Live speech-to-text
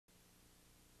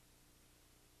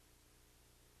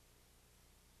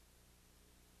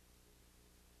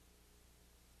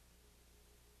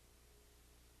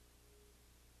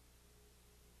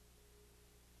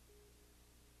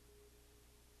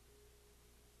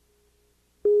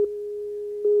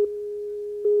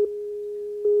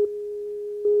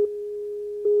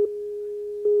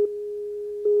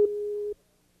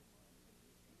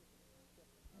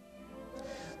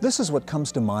This is what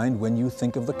comes to mind when you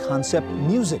think of the concept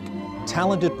music.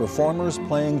 Talented performers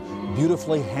playing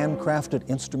beautifully handcrafted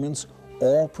instruments,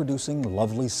 all producing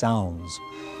lovely sounds.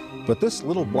 But this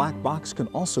little black box can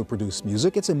also produce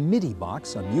music. It's a MIDI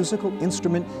box, a musical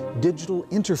instrument digital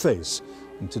interface.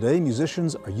 And today,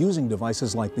 musicians are using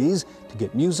devices like these to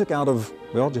get music out of,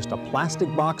 well, just a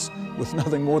plastic box with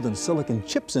nothing more than silicon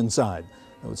chips inside.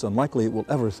 Though it's unlikely it will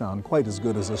ever sound quite as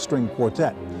good as a string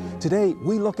quartet. Today,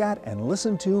 we look at and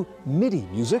listen to MIDI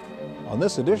music on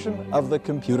this edition of the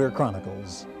Computer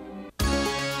Chronicles.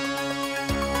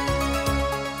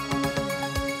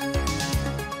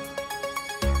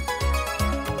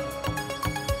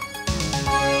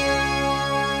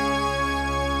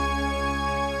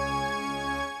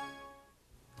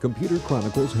 Computer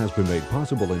Chronicles has been made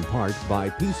possible in part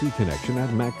by PC Connection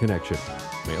and Mac Connection,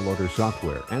 mail-order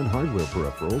software and hardware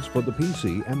peripherals for the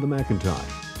PC and the Macintosh,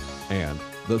 and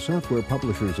the Software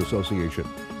Publishers Association,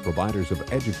 providers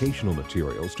of educational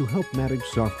materials to help manage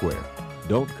software.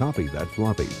 Don't copy that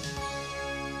floppy.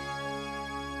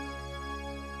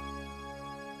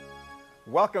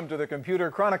 Welcome to the Computer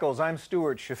Chronicles. I'm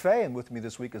Stewart Cheifet, and with me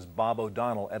this week is Bob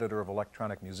O'Donnell, editor of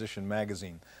Electronic Musician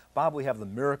magazine. Bob, we have the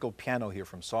Miracle Piano here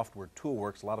from Software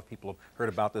Toolworks. A lot of people have heard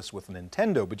about this with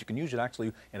Nintendo, but you can use it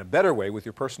actually in a better way with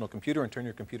your personal computer and turn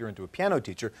your computer into a piano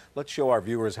teacher. Let's show our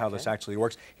viewers how this actually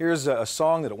works. Here's a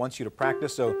song that it wants you to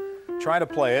practice, so try to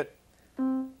play it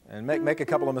and make a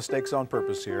couple of mistakes on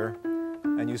purpose here.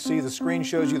 And you see the screen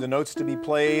shows you the notes to be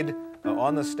played.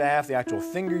 On the staff, the actual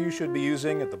finger you should be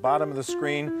using. At the bottom of the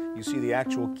screen, you see the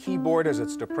actual keyboard as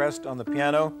it's depressed on the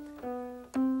piano.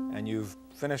 And you've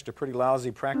finished a pretty lousy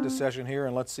practice session here,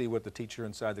 and let's see what the teacher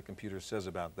inside the computer says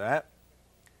about that.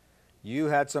 You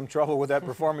had some trouble with that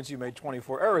performance. You made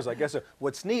 24 errors. I guess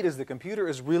what's neat is the computer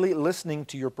is really listening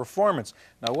to your performance.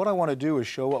 Now, what I want to do is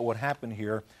show what would happen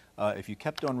here if you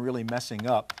kept on really messing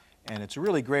up. And it's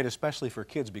really great, especially for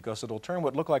kids, because it'll turn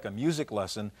what looked like a music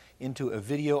lesson into a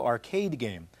video arcade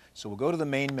game. So we'll go to the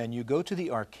main menu, go to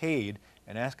the arcade,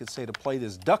 and ask it, say, to play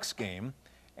this Ducks game.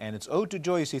 And it's Ode to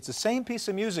Joy. You see, it's the same piece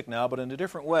of music now, but in a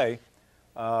different way.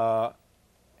 And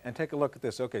take a look at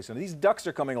this. Okay, so these ducks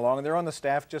are coming along, and they're on the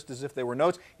staff just as if they were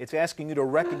notes. It's asking you to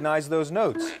recognize those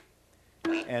notes.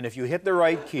 And if you hit the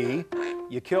right key,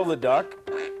 you kill the duck.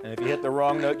 And if you hit the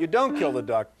wrong note, you don't kill the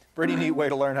duck. Pretty neat way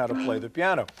to learn how to play the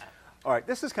piano. All right,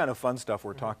 this is kind of fun stuff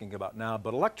we're talking about now,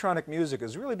 but electronic music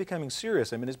is really becoming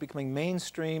serious. I mean, it's becoming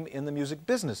mainstream in the music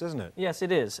business, isn't it? Yes,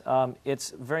 it is.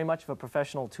 It's very much of a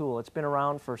professional tool. It's been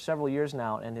around for several years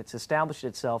now, and it's established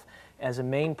itself as a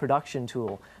main production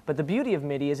tool. But the beauty of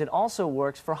MIDI is it also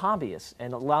works for hobbyists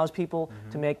and allows people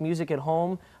to make music at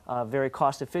home very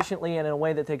cost efficiently and in a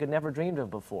way that they could never dreamed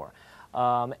of before.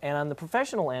 And on the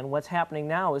professional end, what's happening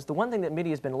now is the one thing that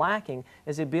MIDI has been lacking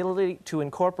is the ability to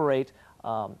incorporate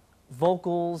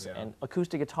vocals and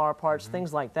acoustic guitar parts,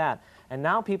 things like that. And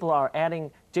now people are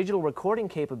adding digital recording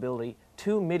capability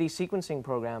to MIDI sequencing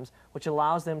programs, which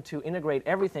allows them to integrate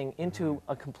everything into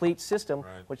a complete system,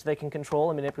 which they can control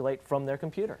and manipulate from their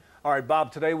computer. All right,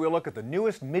 Bob, today we'll look at the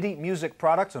newest MIDI music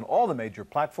products on all the major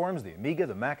platforms, the Amiga,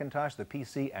 the Macintosh, the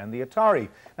PC, and the Atari.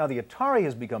 Now, the Atari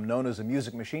has become known as a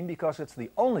music machine because it's the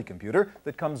only computer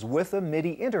that comes with a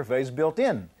MIDI interface built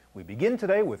in. We begin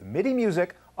today with MIDI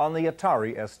music on the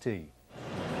Atari ST.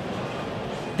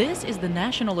 This is the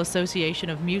National Association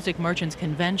of Music Merchants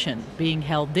Convention, being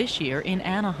held this year in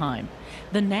Anaheim.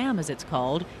 The NAMM, as it's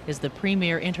called, is the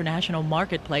premier international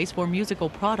marketplace for musical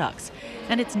products,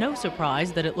 and it's no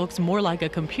surprise that it looks more like a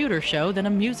computer show than a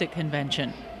music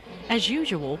convention. As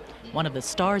usual, one of the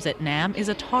stars at NAMM is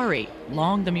Atari,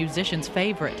 long the musician's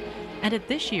favorite. And at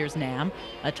this year's NAMM,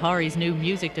 Atari's new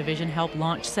music division helped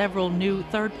launch several new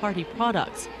third-party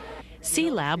products.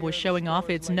 C-Lab was showing off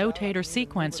its Notator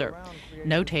sequencer.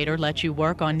 Notator lets you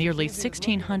work on nearly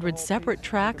 1,600 separate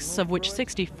tracks, of which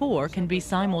 64 can be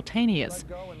simultaneous.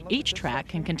 Each track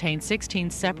can contain 16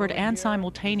 separate and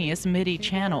simultaneous MIDI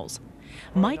channels.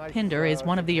 Mike Pinder is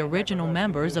one of the original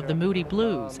members of the Moody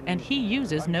Blues, and he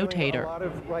uses Notator.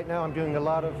 Right now I'm doing a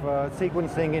lot of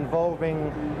sequencing involving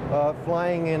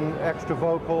flying in extra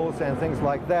vocals and things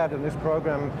like that, and this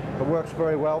program works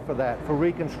very well for that, for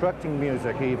reconstructing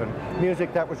music even.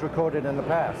 Music that was recorded in the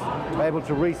past. I'm able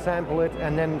to resample it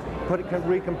and then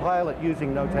recompile it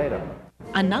using Notator.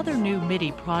 Another new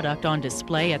MIDI product on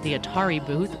display at the Atari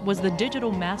booth was the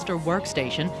Digital Master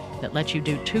Workstation that lets you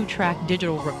do 2-track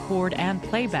digital record and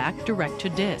playback direct to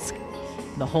disc.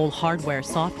 The whole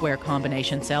hardware-software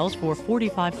combination sells for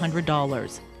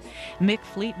 $4,500. Mick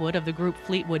Fleetwood of the group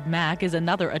Fleetwood Mac is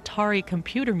another Atari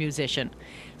computer musician.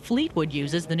 Fleetwood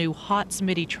uses the new HOTS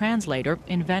MIDI translator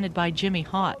invented by Jimmy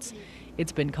Hotz.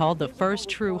 It's been called the first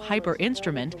true hyper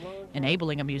instrument,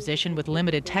 enabling a musician with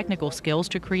limited technical skills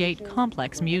to create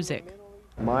complex music.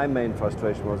 My main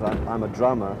frustration was I'm a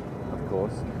drummer, of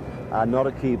course, not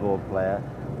a keyboard player,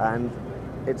 and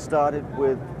it started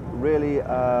with really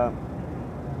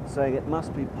saying it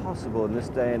must be possible in this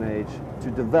day and age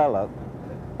to develop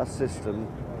a system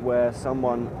where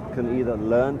someone can either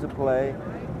learn to play,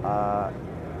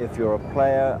 if you're a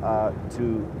player,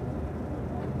 to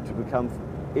become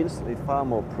instantly far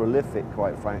more prolific,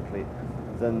 quite frankly,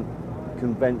 than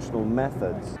conventional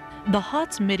methods. The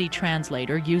HOTS MIDI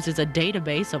translator uses a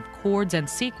database of chords and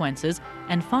sequences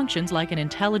and functions like an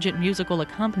intelligent musical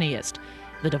accompanist.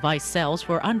 The device sells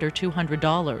for under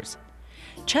 $200.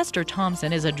 Chester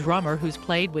Thompson is a drummer who's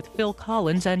played with Phil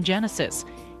Collins and Genesis.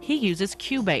 He uses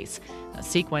Cubase, a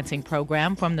sequencing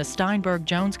program from the Steinberg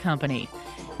Jones Company.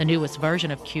 The newest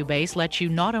version of Cubase lets you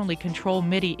not only control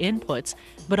MIDI inputs,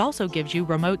 but also gives you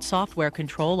remote software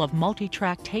control of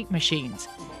multi-track tape machines.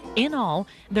 In all,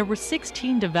 there were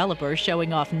 16 developers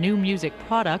showing off new music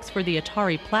products for the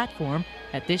Atari platform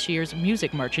at this year's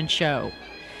Music Merchant Show.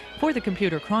 For the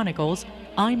Computer Chronicles,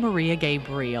 I'm Maria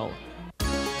Gabriel.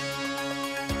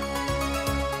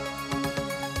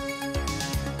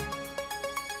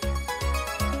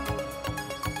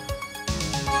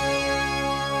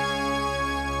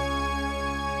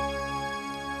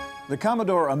 The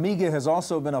Commodore Amiga has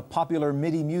also been a popular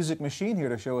MIDI music machine. Here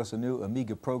to show us a new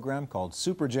Amiga program called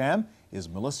Super Jam is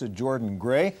Melissa Jordan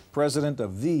Gray, president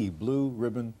of the Blue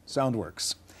Ribbon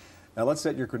Soundworks. Now let's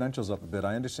set your credentials up a bit.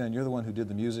 I understand you're the one who did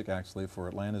the music actually for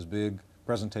Atlanta's big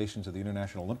presentation to the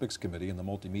International Olympics Committee and the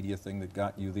multimedia thing that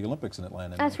got you the Olympics in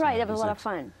Atlanta. That's right, that was a lot of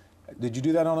fun. Did you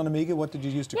do that on an Amiga? What did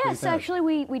you use to create that? Yes, actually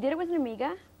we did it with an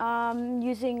Amiga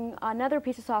using another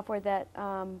piece of software that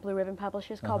Blue Ribbon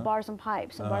publishes called Bars and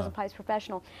Pipes, and Bars and Pipes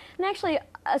Professional. And actually,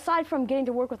 aside from getting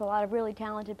to work with a lot of really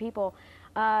talented people,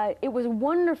 it was a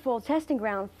wonderful testing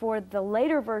ground for the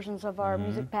later versions of our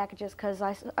music packages because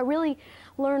I really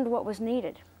learned what was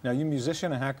needed. Now, are you a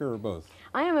musician, a hacker, or both?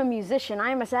 I am a musician.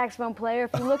 I am a saxophone player.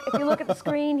 If you look at the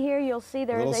screen here, you'll see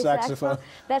there is a saxophone.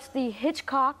 That's the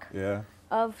Hitchcock. Yeah.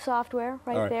 Of software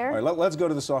right there. All right, let's go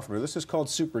to the software. This is called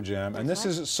Super Jam, and this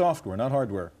is software, not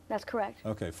hardware. That's correct.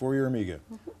 Okay, for your Amiga.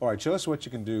 All right, show us what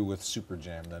you can do with Super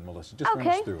Jam then, Melissa. Just run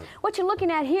us through it. What you're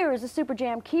looking at here is the Super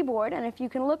Jam keyboard, and if you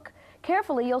can look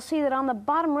carefully, you'll see that on the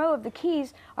bottom row of the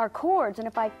keys are chords, and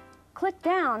if I click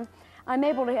down, I'm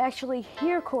able to actually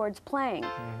hear chords playing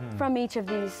from each of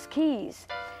these keys.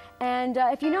 And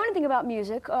if you know anything about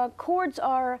music, chords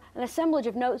are an assemblage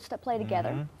of notes that play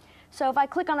together. So if I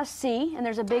click on a C and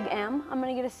there's a big M, I'm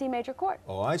going to get a C major chord.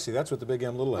 Oh, I see. That's what the big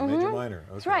M, little m, major, minor.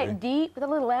 Okay. That's right. D with a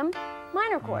little m,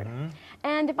 minor chord.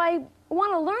 And if I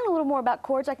want to learn a little more about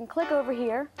chords, I can click over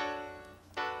here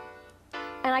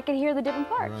and I can hear the different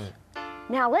parts. Right.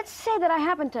 Now let's say that I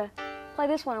happen to play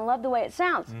this one and love the way it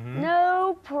sounds.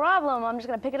 No problem. I'm just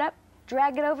going to pick it up,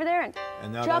 drag it over there,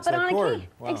 and now drop it on chord. a key.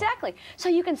 Wow. Exactly. So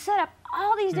you can set up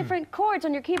all these different chords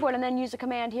on your keyboard and then use a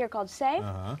command here called save.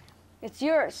 It's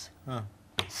yours.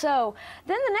 So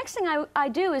then the next thing I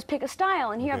do is pick a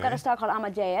style, and here I've got a style called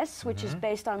Amadeus, which is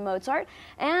based on Mozart,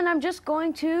 and I'm just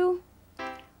going to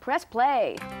press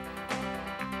play.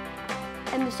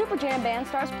 And the Super Jam band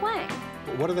starts playing.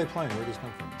 What are they playing? Where does this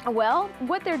come from? Well,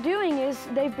 what they're doing is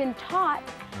they've been taught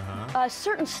a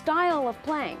certain style of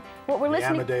playing. What we're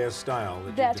listening. The Amadeus style.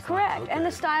 That's correct. Okay. And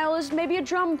the style is maybe a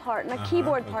drum part and a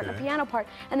keyboard part and a piano part,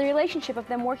 and the relationship of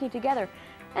them working together.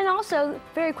 And also,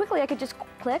 very quickly, I could just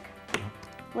click,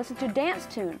 listen to a dance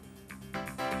tune.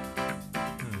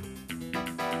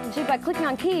 And see, by clicking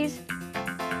on keys.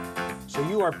 So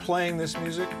you are playing this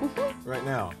music right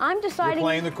now? I'm deciding. You're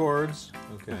playing the chords.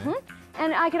 Okay.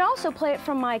 And I could also play it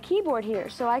from my keyboard here,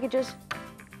 so I could just.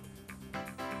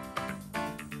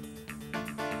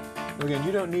 Again,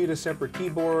 you don't need a separate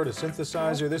keyboard, a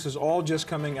synthesizer. This is all just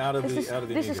coming out of the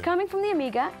Amiga. This is coming from the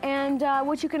Amiga, and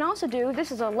what you can also do,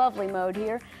 this is a lovely mode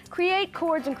here, create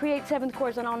chords and create seventh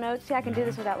chords on all notes. See, I can do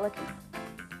this without looking.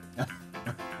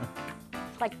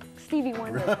 Like Stevie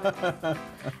Wonder.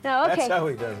 No, okay. That's how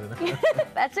he does it.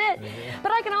 That's it.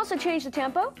 But I can also change the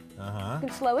tempo. I can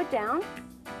slow it down.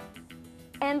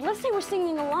 And let's say we're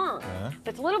singing along. If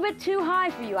it's a little bit too high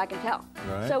for you, I can tell.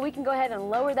 Right. So we can go ahead and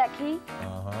lower that key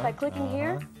by clicking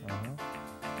here.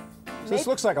 So this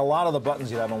looks like a lot of the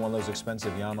buttons you have on one of those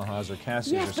expensive Yamahas or Casios or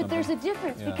something. Yes, but there's a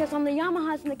difference because on the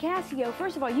Yamahas and the Casio,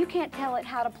 first of all, you can't tell it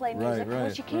how to play music,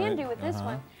 which you can do with this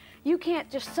one. You can't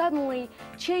just suddenly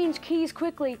change keys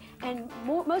quickly, and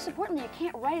most importantly, you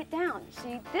can't write it down.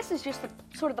 See, this is just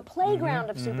sort of the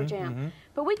playground of Super Jam.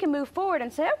 But we can move forward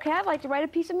and say, okay, I'd like to write a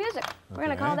piece of music. We're going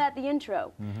to call that the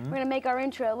intro. We're going to make our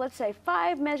intro, let's say,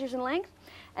 5 measures in length.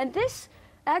 And this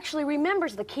actually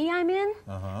remembers the key I'm in,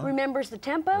 remembers the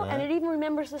tempo, and it even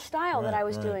remembers the style that I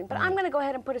was doing. But I'm going to go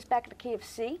ahead and put us back in the key of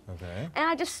C. And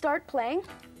I just start playing.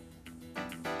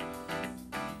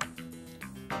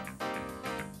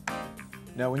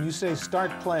 Now, when you say start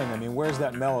playing, I mean, where's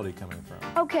that melody coming from?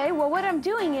 Okay, well, what I'm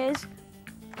doing is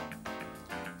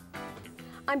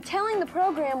I'm telling the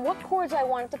program what chords I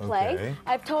want it to play.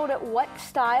 I've told it what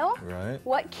style,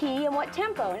 what key, and what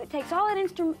tempo. And it takes all that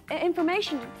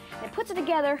information and it puts it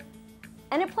together,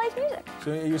 and it plays music.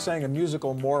 So you're saying a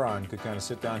musical moron could kind of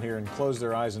sit down here and close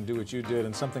their eyes and do what you did,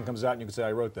 and something comes out and you can say,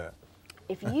 I wrote that.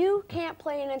 If you can't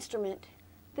play an instrument,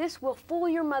 this will fool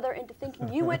your mother into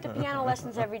thinking you went to piano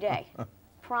lessons every day.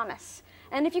 Promise.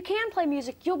 And if you can play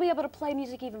music, you'll be able to play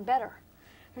music even better.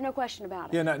 There's no question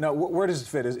about it. Yeah, now where does it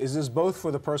fit? Is this both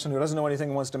for the person who doesn't know anything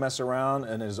and wants to mess around,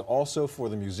 and is also for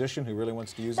the musician who really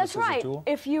wants to use this as a tool?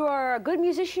 If you are a good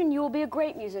musician, you will be a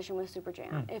great musician with Super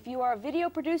Jam. If you are a video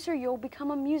producer, you'll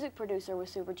become a music producer with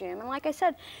Super Jam. And like I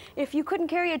said, if you couldn't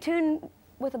carry a tune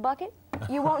with a bucket,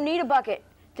 you won't need a bucket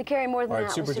to carry more than that. All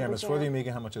right, Super Jam is for the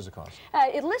Amiga. How much does it cost?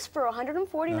 It lists for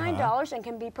 $149 and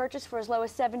can be purchased for as low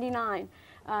as $79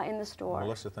 in the store.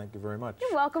 Melissa, thank you very much.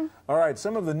 You're welcome. All right,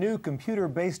 some of the new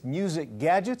computer-based music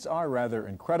gadgets are rather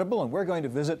incredible, and we're going to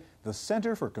visit the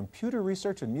Center for Computer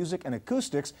Research in Music and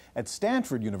Acoustics at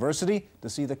Stanford University to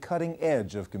see the cutting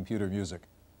edge of computer music.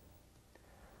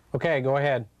 Okay, go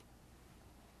ahead.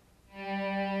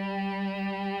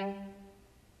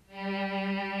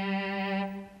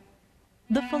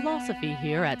 The philosophy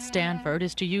here at Stanford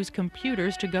is to use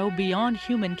computers to go beyond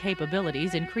human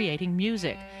capabilities in creating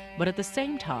music, but at the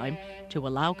same time to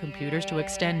allow computers to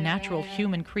extend natural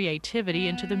human creativity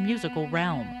into the musical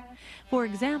realm. For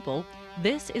example,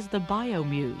 this is the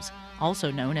BioMuse,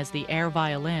 also known as the air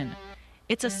violin.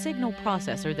 It's a signal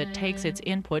processor that takes its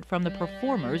input from the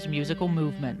performer's musical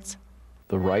movements.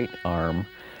 The right arm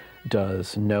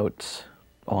does notes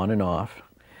on and off,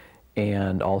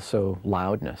 and also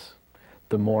loudness.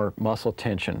 The more muscle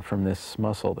tension from this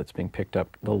muscle that's being picked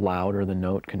up, the louder the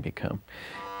note can become.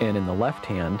 And in the left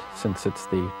hand, since it's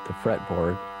the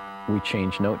fretboard, we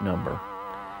change note number.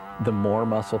 The more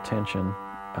muscle tension,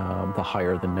 the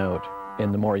higher the note,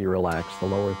 and the more you relax, the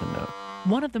lower the note.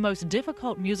 One of the most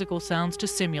difficult musical sounds to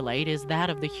simulate is that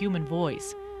of the human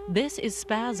voice. This is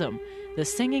spasm, the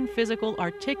singing physical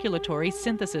articulatory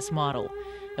synthesis model.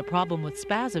 The problem with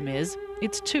spasm is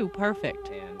it's too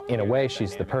perfect. In a way,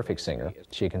 she's the perfect singer.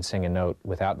 She can sing a note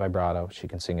without vibrato. She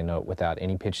can sing a note without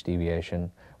any pitch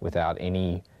deviation, without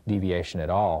any deviation at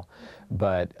all.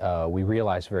 But we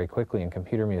realized very quickly in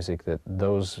computer music that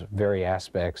those very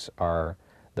aspects are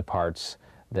the parts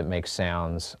that make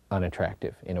sounds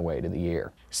unattractive in a way to the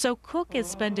ear. So Cook is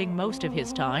spending most of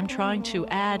his time trying to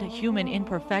add human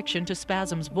imperfection to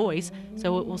spasm's voice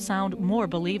so it will sound more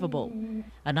believable.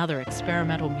 Another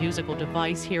experimental musical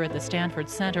device here at the Stanford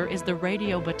Center is the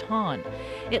radio baton.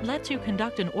 It lets you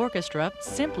conduct an orchestra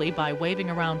simply by waving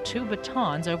around 2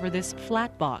 batons over this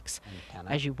flat box.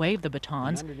 As you wave the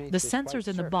batons, the sensors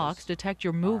in the box detect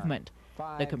your movement.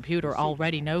 The computer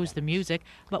already knows the music,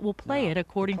 but will play it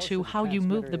according to how you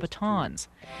move the batons.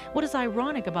 What is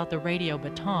ironic about the radio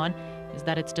baton is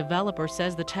that its developer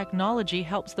says the technology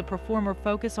helps the performer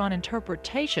focus on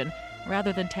interpretation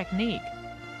rather than technique.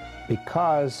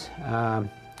 Because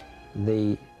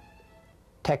the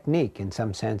technique, in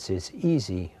some sense, is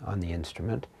easy on the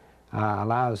instrument,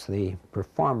 allows the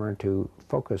performer to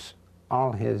focus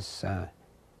all his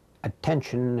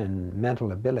attention and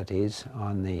mental abilities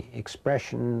on the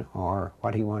expression or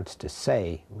what he wants to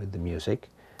say with the music.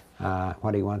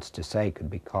 What he wants to say could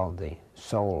be called the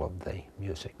soul of the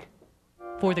music.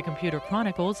 For the Computer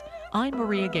Chronicles, I'm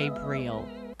Maria Gabriel.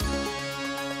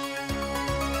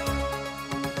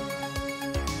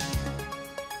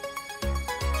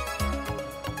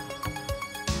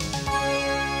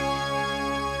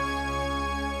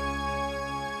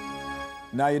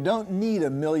 Now, you don't need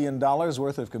 $1 million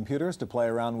worth of computers to play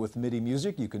around with MIDI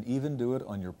music. You can even do it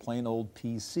on your plain old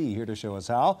PC. Here to show us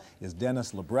how is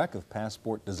Dennis Lebrecq of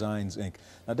Passport Designs, Inc.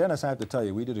 Now, Dennis, I have to tell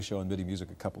you, we did a show on MIDI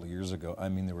music a couple of years ago. I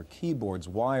mean, there were keyboards,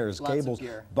 wires, cables,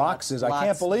 boxes. I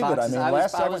can't believe it. I mean, I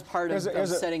was part of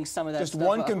setting some of that just stuff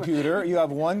one up. computer. You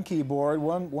have one keyboard,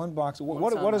 one box.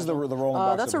 What is the Roland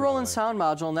box? That's a Roland sound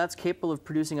module, and that's capable of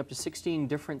producing up to 16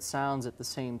 different sounds at the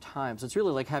same time. So it's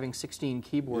really like having 16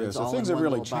 keyboards all in one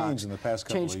really little box. changed in the past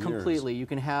couple of years. Changed completely. You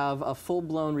can have a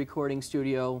full-blown recording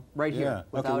studio right here.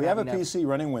 Okay, we have a PC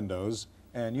running Windows,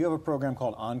 and you have a program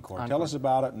called Encore. Tell us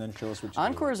about it and then show us what you do.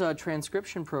 Encore is a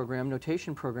transcription program,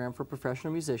 notation program for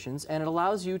professional musicians, and it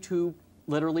allows you to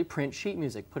literally print sheet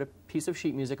music. Put a piece of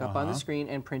sheet music up on the screen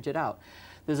and print it out.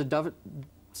 There's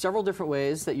several different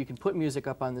ways that you can put music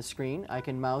up on the screen. I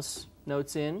can mouse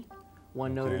notes in,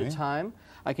 one note at a time.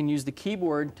 I can use the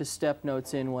keyboard to step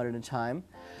notes in one at a time.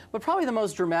 But probably the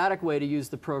most dramatic way to use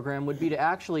the program would be to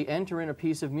actually enter in a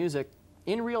piece of music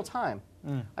in real time.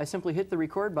 I simply hit the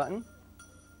record button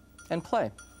and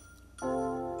play.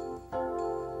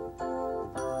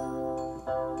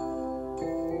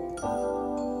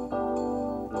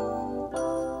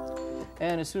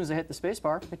 And as soon as I hit the space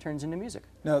bar, it turns into music.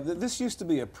 Now, this used to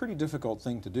be a pretty difficult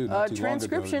thing to do not too long ago,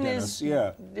 transcription Dennis.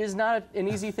 is not an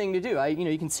easy thing to do.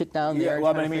 You can sit down there and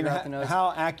well, try I to mean, figure out the notes.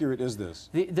 how accurate is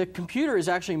this? The computer is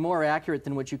actually more accurate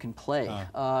than what you can play.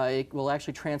 It will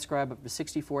actually transcribe up to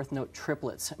 64th note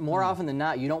triplets. More often than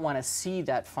not, you don't want to see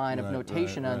that fine of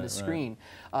notation on the screen.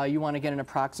 You want to get an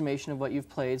approximation of what you've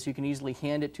played so you can easily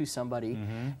hand it to somebody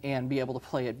and be able to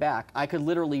play it back. I could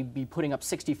literally be putting up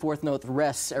 64th note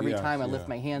rests every time I lift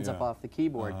my hands up off the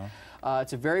keyboard.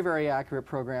 It's a very, very accurate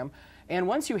program. And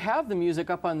once you have the music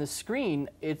up on the screen,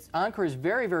 Encore is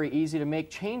very, very easy to make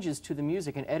changes to the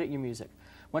music and edit your music.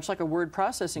 Much like a word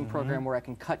processing program where I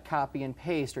can cut, copy, and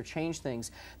paste or change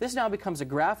things, this now becomes a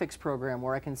graphics program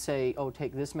where I can say, oh,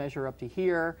 take this measure up to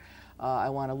here. I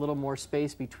want a little more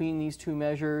space between these two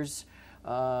measures.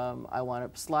 I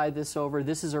want to slide this over.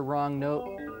 This is a wrong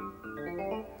note.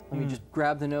 Let me just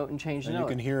grab the note and change the note. You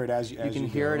can hear it as you can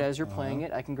hear it as you're playing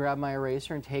it. I can grab my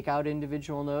eraser and take out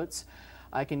individual notes.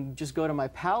 I can just go to my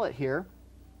palette here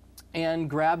and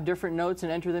grab different notes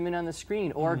and enter them in on the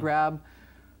screen, or grab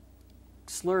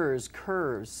slurs,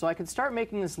 curves. So I can start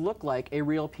making this look like a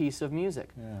real piece of music.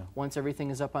 Once everything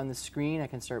is up on the screen, I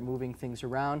can start moving things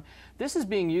around. This is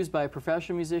being used by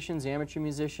professional musicians, amateur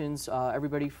musicians,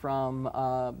 everybody from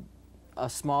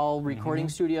small recording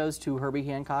studios to Herbie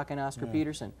Hancock and Oscar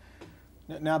Peterson.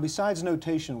 Now, besides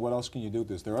notation, what else can you do with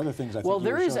this? There are other things I think. Well,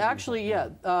 there is actually,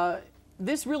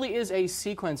 this really is a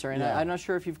sequencer, and I'm not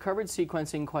sure if you've covered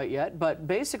sequencing quite yet, but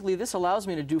basically this allows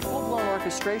me to do full-blown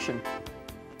orchestration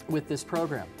with this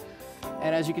program.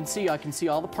 And as you can see, I can see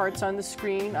all the parts on the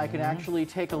screen. I can actually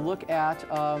take a look at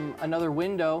another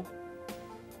window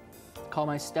called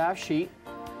my staff sheet.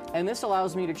 And this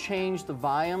allows me to change the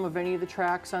volume of any of the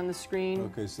tracks on the screen.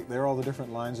 Okay, so there are all the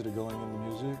different lines that are going in the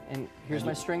music. And here's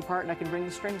my string part, and I can bring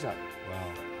the strings up. Wow.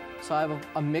 So I have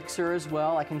a mixer as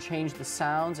well. I can change the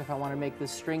sounds. If I want to make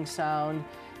this string sound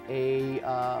a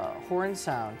horn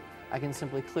sound, I can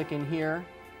simply click in here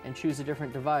and choose a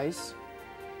different device.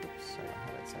 Oops, I don't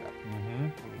have it set up.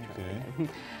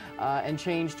 Okay. And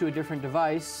change to a different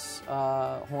device,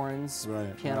 horns,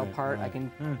 piano part. I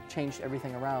can change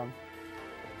everything around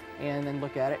and then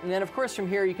look at it. And then, of course, from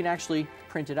here you can actually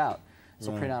print it out.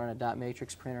 So print out on a dot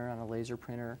matrix printer, on a laser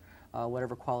printer,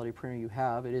 whatever quality printer you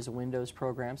have. It is a Windows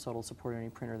program, so it'll support any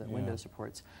printer that Windows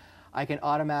supports. I can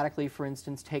automatically, for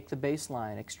instance, take the bass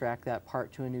line, extract that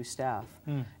part to a new staff,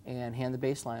 and hand the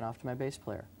bass line off to my bass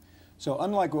player. So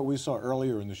unlike what we saw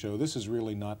earlier in the show, this is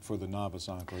really not for the novice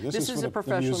encore. This is a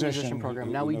professional musician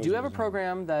program. Now, we do have a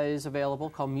program that is available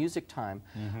called Music Time,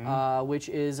 which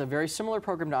is a very similar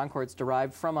program to Encore. It's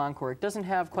derived from Encore. It doesn't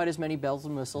have quite as many bells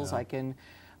and whistles. I can,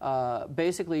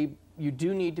 basically, you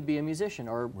do need to be a musician,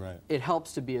 or it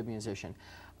helps to be a musician.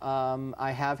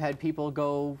 I have had people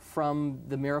go from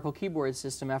the Miracle keyboard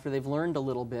system after they've learned a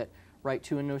little bit right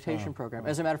to a notation program.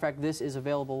 As a matter of fact, this is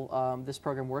available. This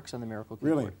program works on the Miracle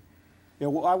keyboard. Really? Yeah,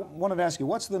 well, I wanted to ask you,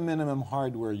 what's the minimum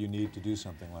hardware you need to do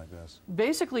something like this?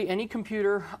 Basically, any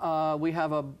computer, we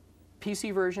have a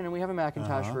PC version and we have a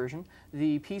Macintosh version.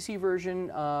 The PC version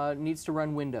needs to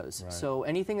run Windows. So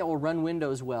anything that will run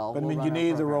Windows well But I will mean, run you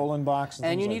need our the program. Roland box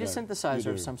and you things need like a synthesizer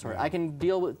of some sort. Right. I can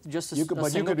deal with just a But you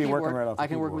single could be keyboard. working right off the I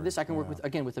can work with keyboard. this. I can work with,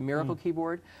 again, with the Miracle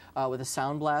keyboard, with a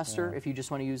Sound Blaster if you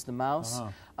just want to use the mouse.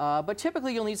 But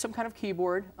typically you'll need some kind of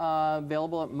keyboard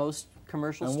available at most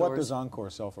commercial stores. And what does Encore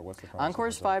sell for? What's the price? Encore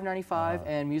is $5.95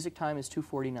 and Music Time is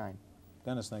 $2.49.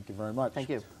 Dennis, thank you very much. Thank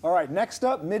you. All right, next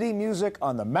up, MIDI music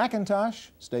on the Macintosh.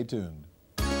 Stay tuned.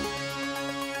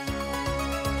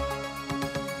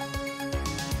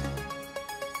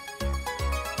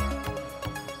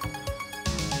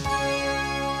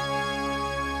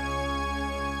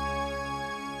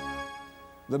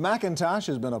 The Macintosh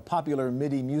has been a popular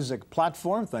MIDI music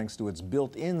platform thanks to its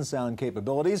built-in sound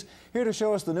capabilities. Here to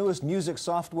show us the newest music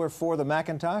software for the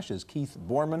Macintosh is Keith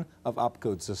Borman of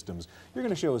Opcode Systems. You're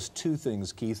going to show us two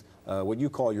things, Keith, what you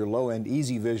call your low-end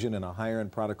Easy Vision and a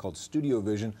higher-end product called Studio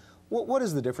Vision. What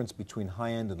is the difference between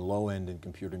high-end and low-end in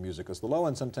computer music? Because the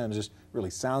low-end sometimes just really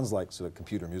sounds like sort of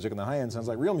computer music, and the high-end sounds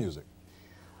like real music.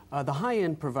 The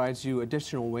high-end provides you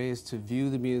additional ways to view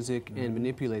the music and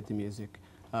manipulate the music.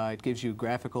 It gives you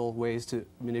graphical ways to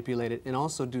manipulate it and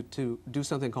also to do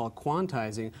something called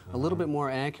quantizing a little bit more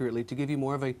accurately to give you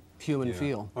more of a human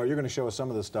feel. Oh, you're going to show us some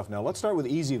of this stuff now. Let's start with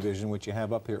Easy Vision, which you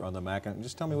have up here on the Mac, and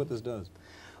just tell me what this does.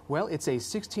 Well, it's a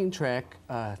 16-track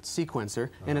sequencer,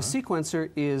 and a sequencer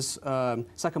is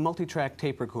it's like a multi-track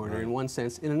tape recorder in one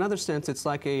sense. In another sense, it's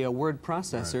like a word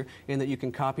processor in that you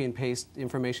can copy and paste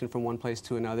information from one place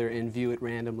to another and view it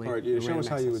randomly. All right, show us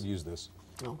how you would use this.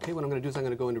 Okay, what I'm going to do is I'm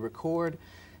going to go into Record,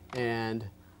 and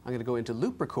I'm going to go into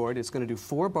Loop Record. It's going to do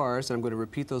 4 bars, and I'm going to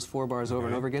repeat those 4 bars over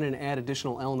and over again and add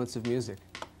additional elements of music.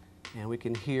 And we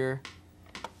can hear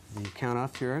the count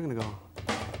off here. I'm going to go.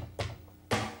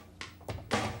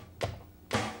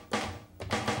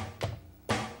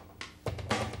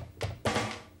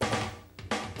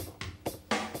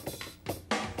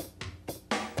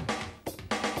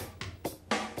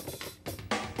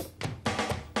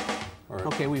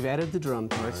 Okay, we've added the drum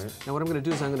parts. Now what I'm going to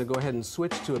do is I'm going to go ahead and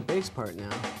switch to a bass part now.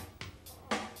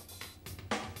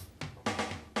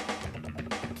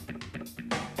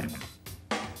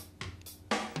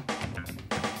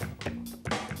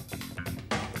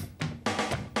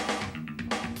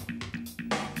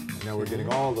 Now we're getting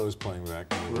all those playing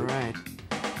back. Right.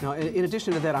 Now, in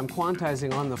addition to that, I'm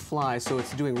quantizing on the fly, so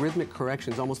it's doing rhythmic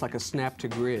corrections, almost like a snap to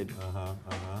grid.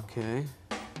 Okay.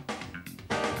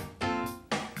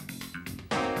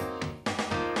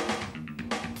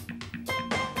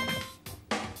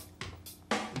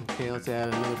 Okay, let's add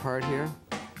another part here.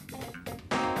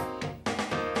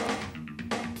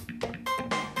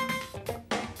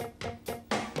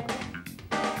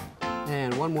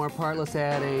 And one more part, let's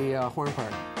add a horn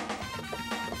part.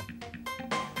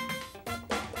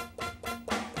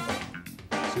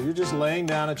 So you're just laying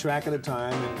down a track at a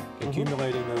time and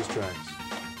accumulating those tracks.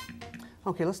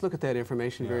 Okay, let's look at that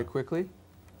information very quickly.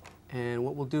 And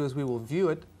what we'll do is we will view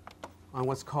it on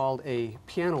what's called a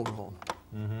piano roll.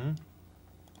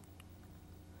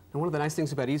 And one of the nice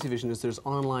things about Easy Vision is there's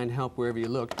online help wherever you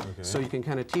look, so you can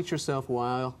kind of teach yourself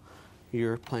while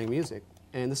you're playing music.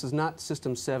 And this is not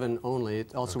System 7 only,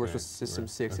 it also works with System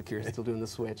 6 if you're still doing the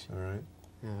switch. All right.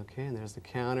 Okay, and there's the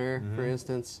counter, for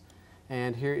instance,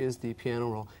 and here is the piano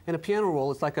roll. And a piano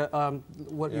roll is like a,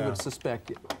 what you would suspect.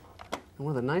 And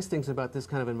one of the nice things about this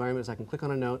kind of environment is I can click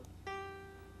on a note.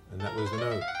 And that was the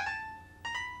note.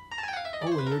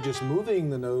 Oh, and you're just moving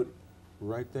the note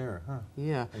right there, huh?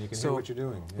 Yeah. And you can hear what you're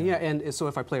doing. Yeah, and so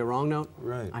if I play a wrong note,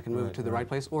 I can move it to the right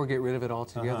place or get rid of it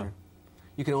altogether.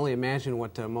 You can only imagine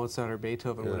what Mozart or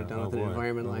Beethoven would have done with an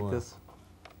environment like this.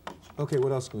 Okay,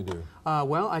 what else can we do?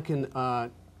 Well, I can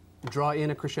draw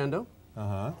in a crescendo.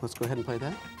 Let's go ahead and play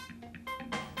that.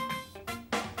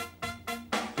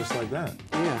 Just like that?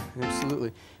 Yeah,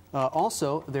 absolutely.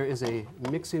 Also, there is a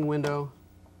mixing window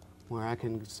where I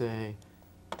can say,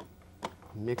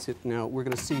 mix it. Now, we're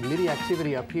going to see MIDI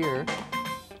activity up here,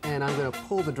 and I'm going to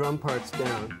pull the drum parts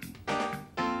down.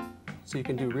 So you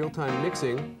can do real-time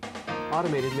mixing,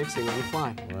 automated mixing on the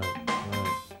fly.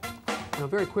 Now,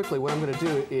 very quickly, what I'm going to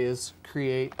do is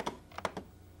create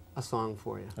a song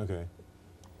for you. Okay.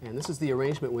 And this is the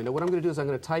arrangement window. What I'm going to do is I'm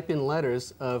going to type in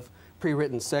letters of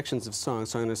pre-written sections of songs.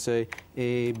 So I'm going to say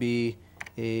A, B,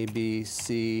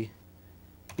 C,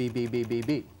 B, B, B, B,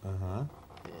 B.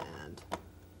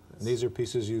 And these are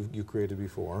pieces you created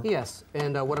before. Yes,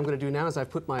 and what I'm going to do now is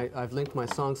I've linked my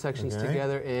song sections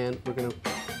together, and we're going to.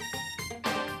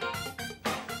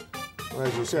 Well,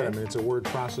 as you said, I mean, it's a word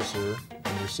processor,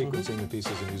 and you're sequencing the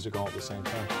pieces of music all at the same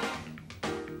time.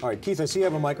 All right, Keith, I see you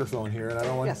have a microphone here, and I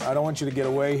don't want you to get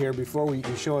away here before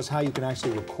you show us how you can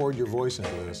actually record your voice into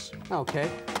this. Okay.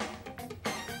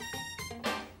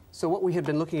 So what we have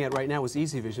been looking at right now was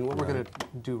Easy Vision. What we're going to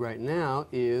do right now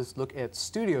is look at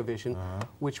Studio Vision,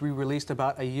 which we released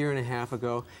about a year and a half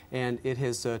ago, and it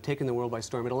has taken the world by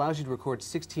storm. It allows you to record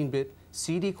 16-bit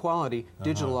CD quality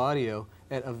digital audio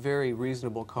at a very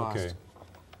reasonable cost.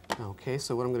 Okay,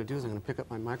 so what I'm going to do is I'm going to pick up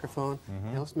my microphone.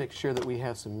 Now let's make sure that we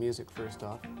have some music first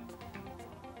off.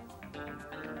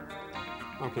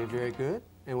 Okay, very good.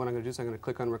 And what I'm going to do is I'm going to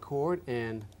click on Record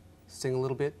and sing a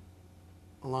little bit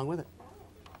along with it.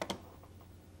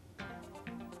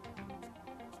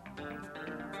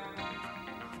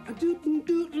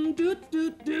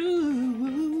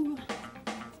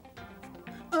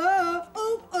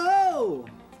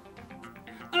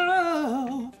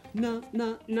 na,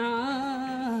 na,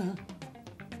 na.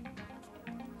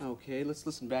 Okay, let's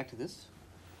listen back to this.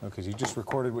 Okay, so you just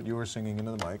recorded what you were singing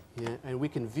into the mic. Yeah, and we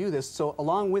can view this. So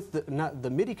along with the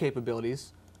MIDI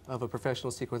capabilities of a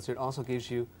professional sequencer, it also gives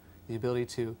you the ability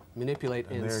to manipulate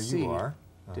and there see you are.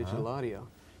 digital audio.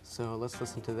 So let's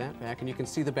listen to that back. And you can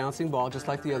see the bouncing ball, just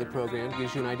like the other program. It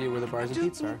gives you an idea where the bars and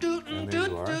beats are. And there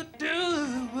you are.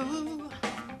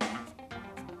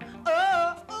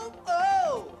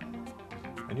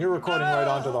 And you're recording right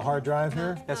onto the hard drive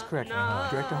here? That's correct.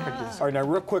 Direct to hard disk. All right, now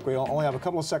real quick, we only have a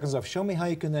couple of seconds left. Show me how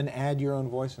you can then add your own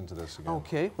voice into this again.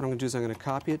 Okay, what I'm going to do is I'm going to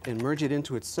copy it and merge it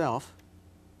into itself.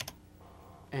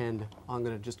 And I'm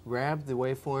going to just grab the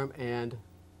waveform and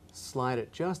slide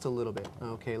it just a little bit.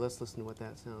 Okay, let's listen to what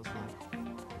that sounds like.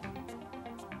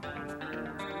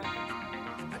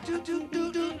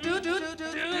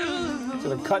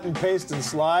 Sort of cut and paste and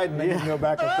slide, and then you can go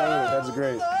back and play with it. That's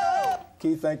great.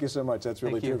 Keith, thank you so much. That's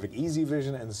really terrific. Easy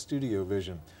Vision and Studio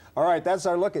Vision. All right, that's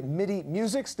our look at MIDI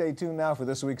music. Stay tuned now for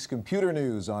this week's computer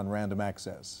news on Random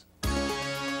Access.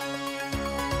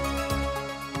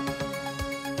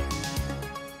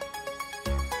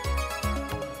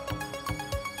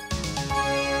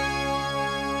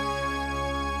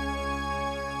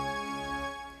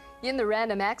 In the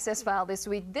Random Access file this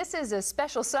week, this is a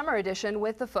special summer edition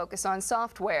with a focus on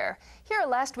software. Here are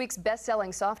last week's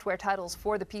best-selling software titles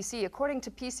for the PC according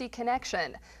to PC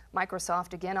Connection.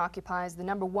 Microsoft again occupies the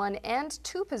 #1 and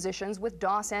 2 positions with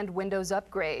DOS and Windows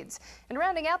upgrades. And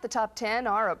rounding out the top 10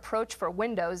 are Approach for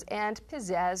Windows and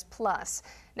Pizzazz Plus.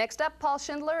 Next up, Paul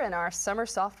Schindler and our summer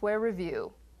software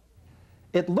review.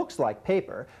 It looks like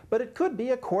paper, but it could be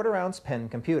a quarter-ounce pen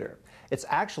computer. It's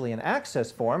actually an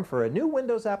access form for a new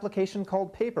Windows application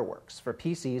called Paperworks for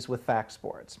PCs with fax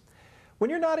boards. When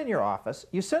you're not in your office,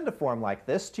 you send a form like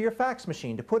this to your fax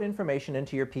machine to put information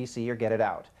into your PC or get it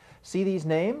out. See these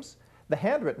names? The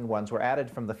handwritten ones were added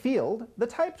from the field, the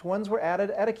typed ones were added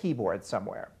at a keyboard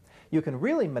somewhere. You can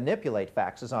really manipulate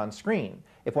faxes on screen.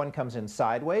 If one comes in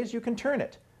sideways, you can turn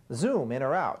it, zoom in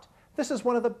or out. This is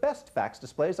one of the best fax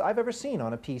displays I've ever seen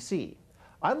on a PC.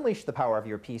 Unleash the power of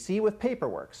your PC with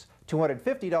Paperworks,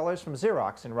 $250 from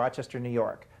Xerox in Rochester, New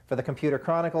York. For the Computer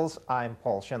Chronicles, I'm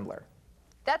Paul Schindler.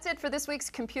 That's it for this week's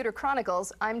Computer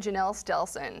Chronicles. I'm Janelle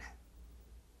Stelson.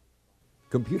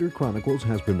 Computer Chronicles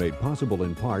has been made possible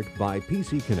in part by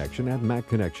PC Connection and Mac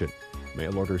Connection,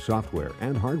 mail-order software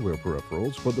and hardware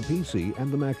peripherals for the PC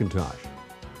and the Macintosh,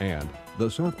 and the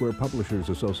Software Publishers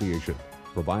Association,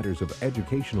 providers of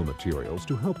educational materials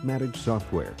to help manage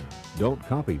software. Don't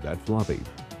copy that floppy.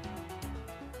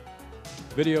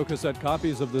 Video cassette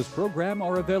copies of this program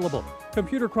are available.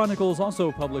 Computer Chronicles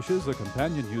also publishes a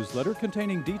companion newsletter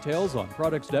containing details on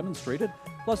products demonstrated,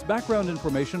 plus background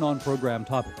information on program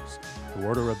topics. To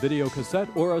order a video cassette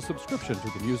or a subscription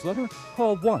to the newsletter,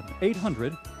 call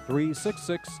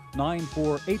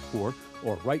 1-800-366-9484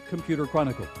 or write Computer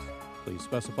Chronicles. Please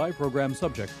specify program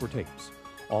subject for tapes.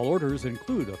 All orders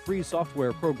include a free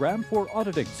software program for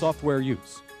auditing software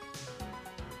use.